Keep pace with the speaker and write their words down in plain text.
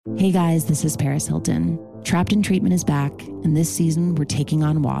Hey guys, this is Paris Hilton. Trapped in Treatment is back, and this season we're taking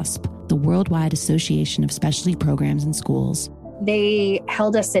on WASP, the Worldwide Association of Specialty Programs in Schools. They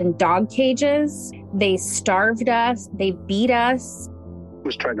held us in dog cages. They starved us. They beat us.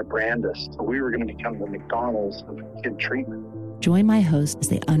 Was trying to brand us. So we were going to become the McDonald's of kid treatment. Join my host as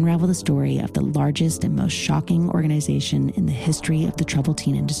they unravel the story of the largest and most shocking organization in the history of the troubled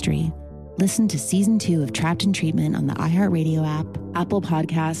teen industry. Listen to Season 2 of Trapped in Treatment on the iHeartRadio app, Apple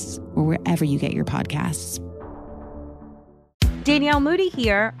Podcasts, or wherever you get your podcasts. Danielle Moody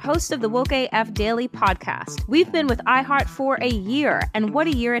here, host of the Woke AF Daily podcast. We've been with iHeart for a year, and what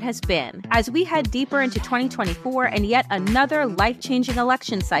a year it has been. As we head deeper into 2024 and yet another life-changing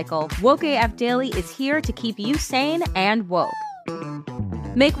election cycle, Woke AF Daily is here to keep you sane and woke.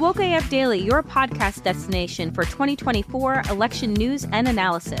 Make Woke AF Daily your podcast destination for 2024 election news and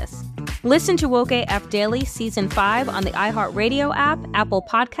analysis. Listen to Woke AF Daily Season 5 on the iHeartRadio app, Apple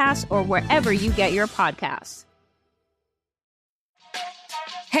Podcasts, or wherever you get your podcasts.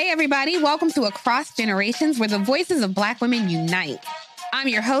 Hey, everybody. Welcome to Across Generations, where the voices of Black women unite. I'm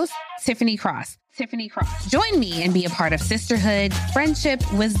your host, Tiffany Cross. Join me and be a part of sisterhood, friendship,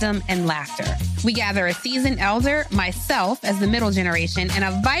 wisdom, and laughter. We gather a seasoned elder, myself as the middle generation, and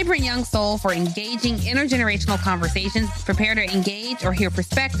a vibrant young soul for engaging intergenerational conversations. Prepare to engage or hear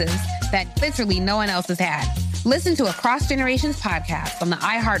perspectives that literally no one else has had. Listen to Across Generations podcast on the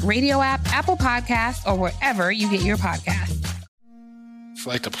iHeartRadio app, Apple Podcasts, or wherever you get your podcasts. It's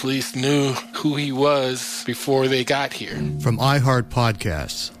like the police knew who he was before they got here. From iHeart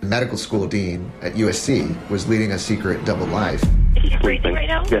Podcasts. The medical school dean at USC was leading a secret double life. He's breathing right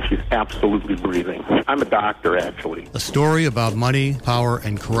now? Yes, he's absolutely breathing. I'm a doctor, actually. A story about money, power,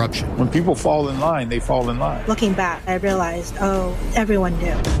 and corruption. When people fall in line, they fall in line. Looking back, I realized, everyone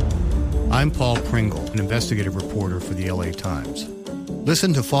knew. I'm Paul Pringle, an investigative reporter for the LA Times.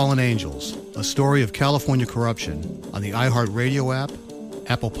 Listen to Fallen Angels, a story of California corruption on the iHeartRadio app,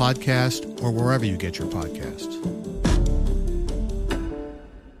 Apple Podcast, or wherever you get your podcasts.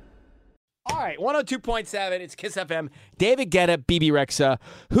 All right, 102.7, it's Kiss FM. David Guetta, BB Rexa.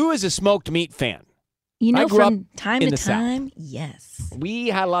 Who is a smoked meat fan? You know, I grew from up time in to the time, South. yes. We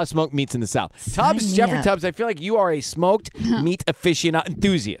had a lot of smoked meats in the South. Sign Tubbs, me Jeffrey up. Tubbs, I feel like you are a smoked meat aficionado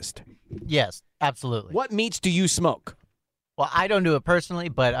enthusiast. Yes, absolutely. What meats do you smoke? Well, I don't do it personally,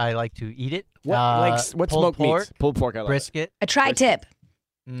 but I like to eat it. What pulled smoked pork, meats? Pulled pork, I like. brisket. A tri-tip.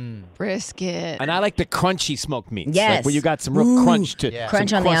 Brisket. And I like the crunchy smoked meats. Yes. Like where you got some real crunch to Yeah. Crunch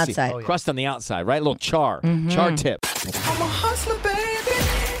some on the crusty- outside. Oh, yeah. Crust on the outside, right? A little char. Char tip. I'm a hustler,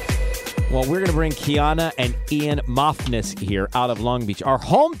 baby. Well, we're going to bring Kiana and Ian Moffness here out of Long Beach, our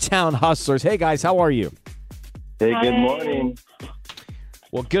hometown hustlers. Hey, guys, how are you? Hey, good morning.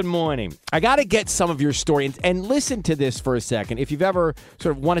 Well, good morning. I got to get some of your story and listen to this for a second. If you've ever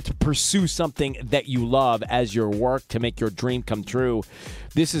sort of wanted to pursue something that you love as your work to make your dream come true,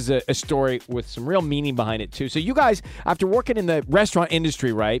 this is a story with some real meaning behind it, too. So you guys, after working in the restaurant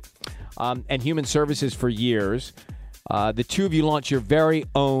industry, right, and human services for years, the two of you launched your very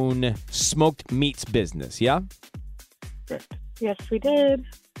own smoked meats business, yeah? Yes, we did.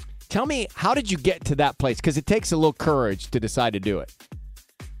 Tell me, how did you get to that place? Because it takes a little courage to decide to do it.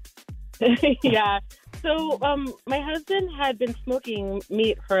 Yeah. So my husband had been smoking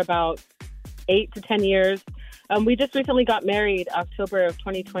meat for about 8 to 10 years. We just recently got married October of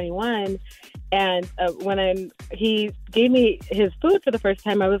 2021. And when he gave me his food for the first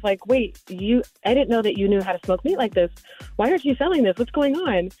time, I was like, wait, I didn't know that you knew how to smoke meat like this. Why aren't you selling this? What's going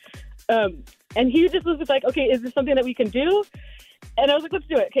on? And he just was just like, okay, is this something that we can do? And I was like, let's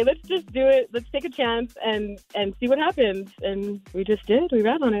do it. Okay, let's just do it. Let's take a chance and see what happens. And we just did. We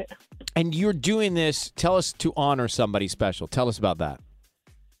ran on it. And you're doing this, tell us, to honor somebody special. Tell us about that.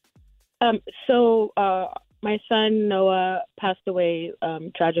 So my son, Noah, passed away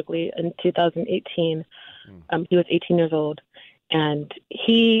tragically in 2018. He was 18 years old. And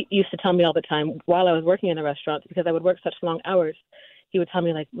he used to tell me all the time while I was working in the restaurant, because I would work such long hours, he would tell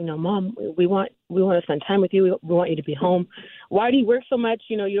me, like, Mom, we want to spend time with you. We want you to be home. Why do you work so much?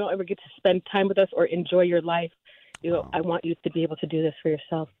 You don't ever get to spend time with us or enjoy your life. I want you to be able to do this for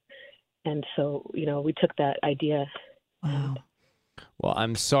yourself. And so, we took that idea. Wow. Well,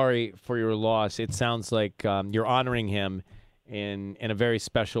 I'm sorry for your loss. It sounds like you're honoring him in a very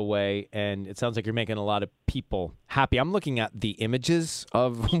special way, and it sounds like you're making a lot of people happy. I'm looking at the images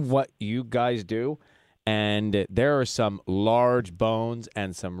of what you guys do, and there are some large bones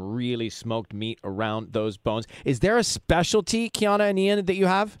and some really smoked meat around those bones. Is there a specialty, Kiana and Ian, that you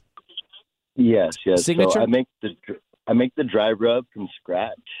have? Yes. Signature? So I make the dry rub from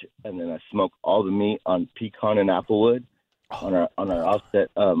scratch, and then I smoke all the meat on pecan and applewood. on our offset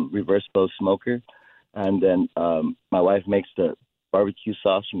reverse flow smoker, and then my wife makes the barbecue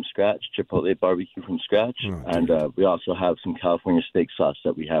sauce from scratch, Chipotle barbecue from scratch, and we also have some California steak sauce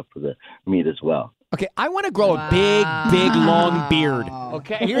that we have for the meat as well. Okay, I want to grow a big, long beard.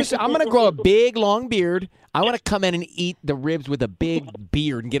 Okay, I'm going to grow a big, long beard. I want to come in and eat the ribs with a big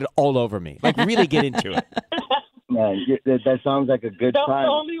beard and get it all over me. Like, really get into it. Man, that sounds like a good That's time.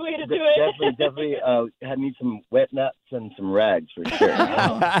 the only way to do it. Definitely. I need some wet nuts and some rags for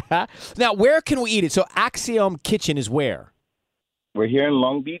sure. Now, where can we eat it? So, Axiom Kitchen is where? We're here in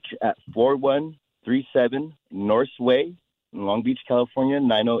Long Beach at 4137 North Way, in Long Beach, California,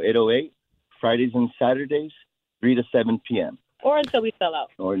 90808. Fridays and Saturdays, 3 to 7 p.m. Or until we sell out.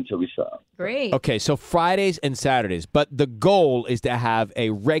 Great. Okay, so Fridays and Saturdays. But the goal is to have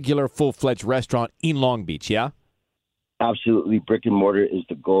a regular, full-fledged restaurant in Long Beach, yeah? Absolutely. Brick and mortar is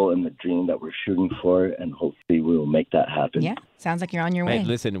the goal and the dream that we're shooting for, and hopefully we will make that happen. Yeah, sounds like you're on your way. Hey,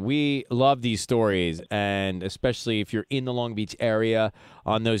 listen, we love these stories, and especially if you're in the Long Beach area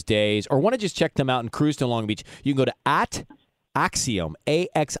on those days or want to just check them out and cruise to Long Beach, you can go to @Axiom,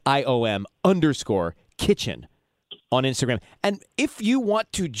 AXIOM _kitchen on Instagram. And if you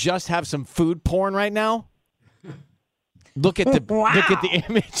want to just have some food porn right now, look at the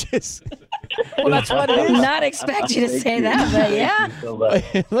images. Well, that's what it is. Did not expect you to say that, but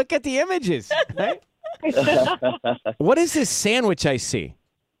yeah. Look at the images. Right? What is this sandwich I see?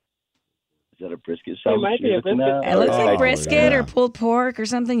 Is that a brisket sandwich? It might be a brisket. It looks like brisket or pulled pork or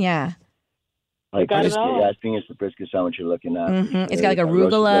something, yeah. I think it's the brisket sandwich you're looking at. Mm-hmm. It's got like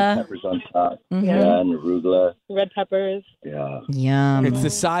arugula. Red peppers on top. Mm-hmm. Yeah, and arugula. Red peppers. Yeah. Yum. It's the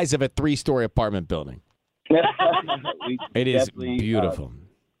size of a 3-story apartment building. It is beautiful.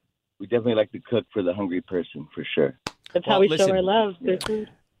 We definitely like to cook for the hungry person, for sure. That's how we show our love through food.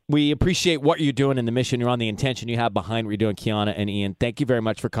 We appreciate what you're doing and the mission you're on, the intention you have behind what you're doing, Kiana and Ian. Thank you very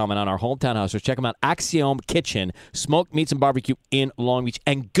much for coming on our hometown house. So check them out, Axiom Kitchen, smoked meats and barbecue in Long Beach.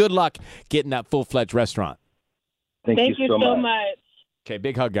 And good luck getting that full-fledged restaurant. Thank you so much. Okay,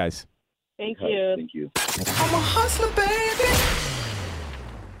 big hug, guys. Thank you. Thank you. I'm a hustler, baby.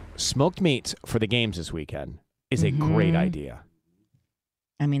 Smoked meats for the games this weekend is a great idea.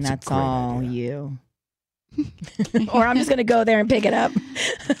 I mean, that's all you. Or I'm just going to go there and pick it up.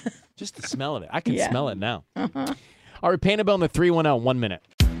 Just the smell of it. I can smell it now. All right, Painted Bill in the 310, 1 minute.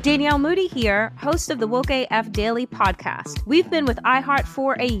 Danielle Moody here, host of the Woke AF Daily podcast. We've been with iHeart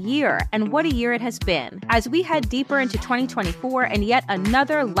for a year, and what a year it has been. As we head deeper into 2024 and yet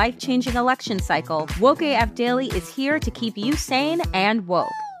another life-changing election cycle, Woke AF Daily is here to keep you sane and woke.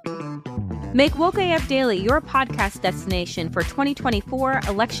 Make Woke AF Daily your podcast destination for 2024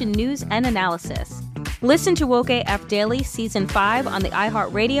 election news and analysis. Listen to Woke AF Daily Season 5 on the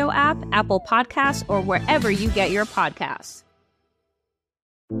iHeartRadio app, Apple Podcasts, or wherever you get your podcasts.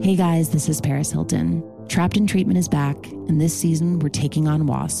 Hey guys, this is Paris Hilton. Trapped in Treatment is back, and this season we're taking on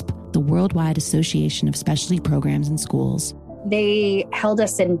WASP, the Worldwide Association of Specialty Programs in Schools. They held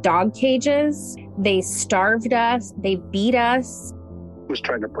us in dog cages. They starved us. They beat us. Was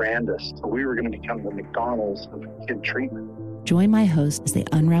trying to brand us. So we were going to become the McDonald's of kid treatment. Join my host as they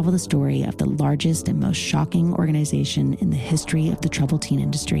unravel the story of the largest and most shocking organization in the history of the troubled teen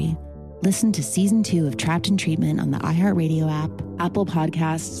industry. Listen to Season 2 of Trapped in Treatment on the iHeartRadio app, Apple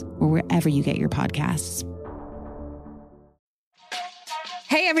Podcasts, or wherever you get your podcasts.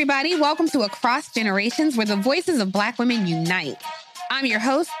 Hey, everybody. Welcome to Across Generations, where the voices of Black women unite. I'm your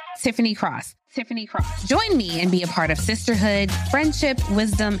host, Tiffany Cross. Join me and be a part of sisterhood, friendship,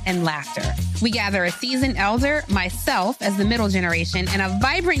 wisdom, and laughter. We gather a seasoned elder, myself as the middle generation, and a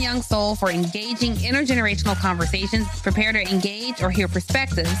vibrant young soul for engaging intergenerational conversations. Prepare to engage or hear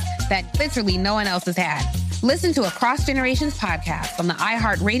perspectives that literally no one else has had. Listen to Across Generations podcast on the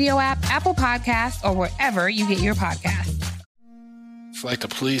iHeartRadio app, Apple Podcasts, or wherever you get your podcasts. It's like the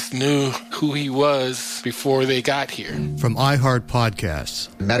police knew who he was before they got here. From iHeart Podcasts.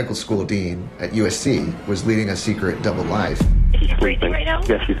 The medical school dean at USC was leading a secret double life. Is she breathing right now?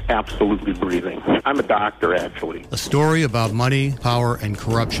 Yes, she's absolutely breathing. I'm a doctor, actually. A story about money, power, and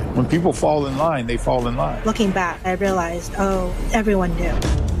corruption. When people fall in line, they fall in line. Looking back, I realized, everyone knew.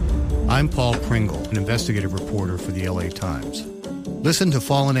 I'm Paul Pringle, an investigative reporter for the LA Times. Listen to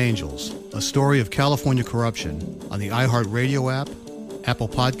Fallen Angels, a story of California corruption on the iHeartRadio app, Apple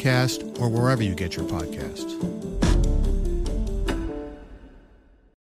Podcast, or wherever you get your podcasts.